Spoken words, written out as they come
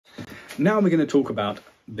Now we're going to talk about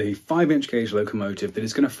the 5-inch gauge locomotive that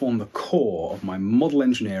is going to form the core of my model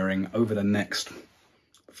engineering over the next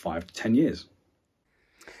 5 to 10 years.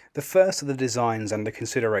 The first of the designs under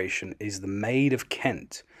consideration is the Maid of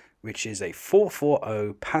Kent, which is a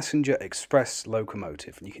 440 passenger express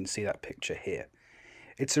locomotive, and you can see that picture here.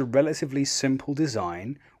 It's a relatively simple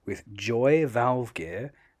design with joy valve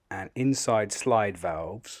gear and inside slide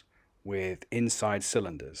valves with inside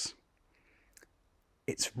cylinders.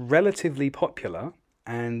 It's relatively popular,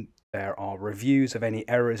 and there are reviews of any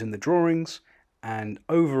errors in the drawings, and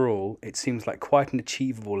overall it seems like quite an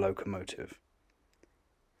achievable locomotive.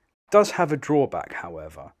 It does have a drawback,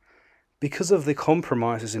 however. Because of the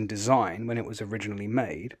compromises in design when it was originally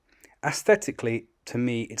made, aesthetically, to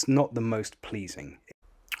me, it's not the most pleasing.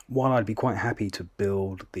 While I'd be quite happy to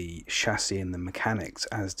build the chassis and the mechanics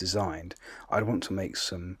as designed, I'd want to make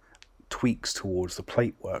some tweaks towards the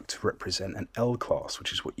platework to represent an L-class,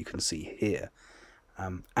 which is what you can see here.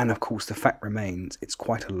 And of course, the fact remains, it's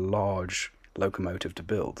quite a large locomotive to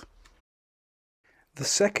build. The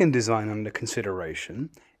second design under consideration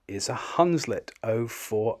is a Hunslet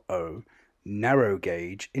 040 narrow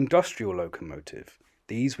gauge industrial locomotive.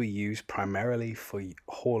 These were used primarily for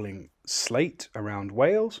hauling slate around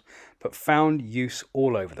Wales, but found use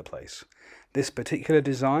all over the place. This particular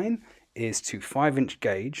design is to 5-inch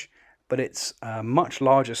gauge, but it's a much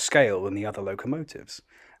larger scale than the other locomotives.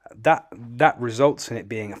 That results in it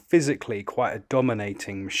being physically quite a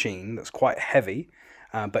dominating machine that's quite heavy,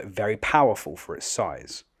 but very powerful for its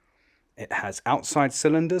size. It has outside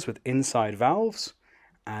cylinders with inside valves,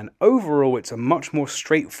 and overall it's a much more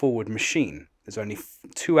straightforward machine. There's only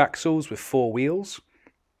 2 axles with 4 wheels,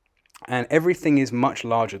 and everything is much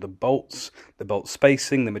larger. The bolt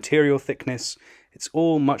spacing, the material thickness, it's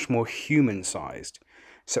all much more human-sized.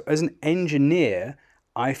 So as an engineer,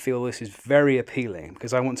 I feel this is very appealing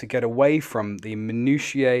because I want to get away from the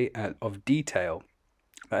minutiae of detail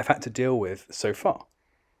that I've had to deal with so far.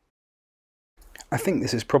 I think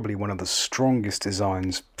this is probably one of the strongest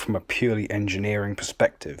designs from a purely engineering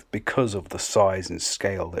perspective because of the size and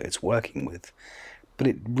scale that it's working with, but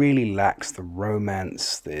it really lacks the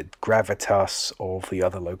romance, the gravitas of the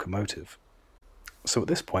other locomotive. So at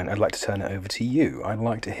this point, I'd like to turn it over to you. I'd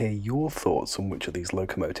like to hear your thoughts on which of these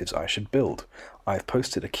locomotives I should build. I've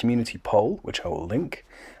posted a community poll, which I will link,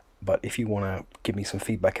 but if you want to give me some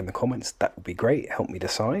feedback in the comments, that would be great. Help me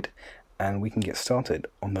decide, and we can get started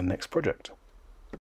on the next project.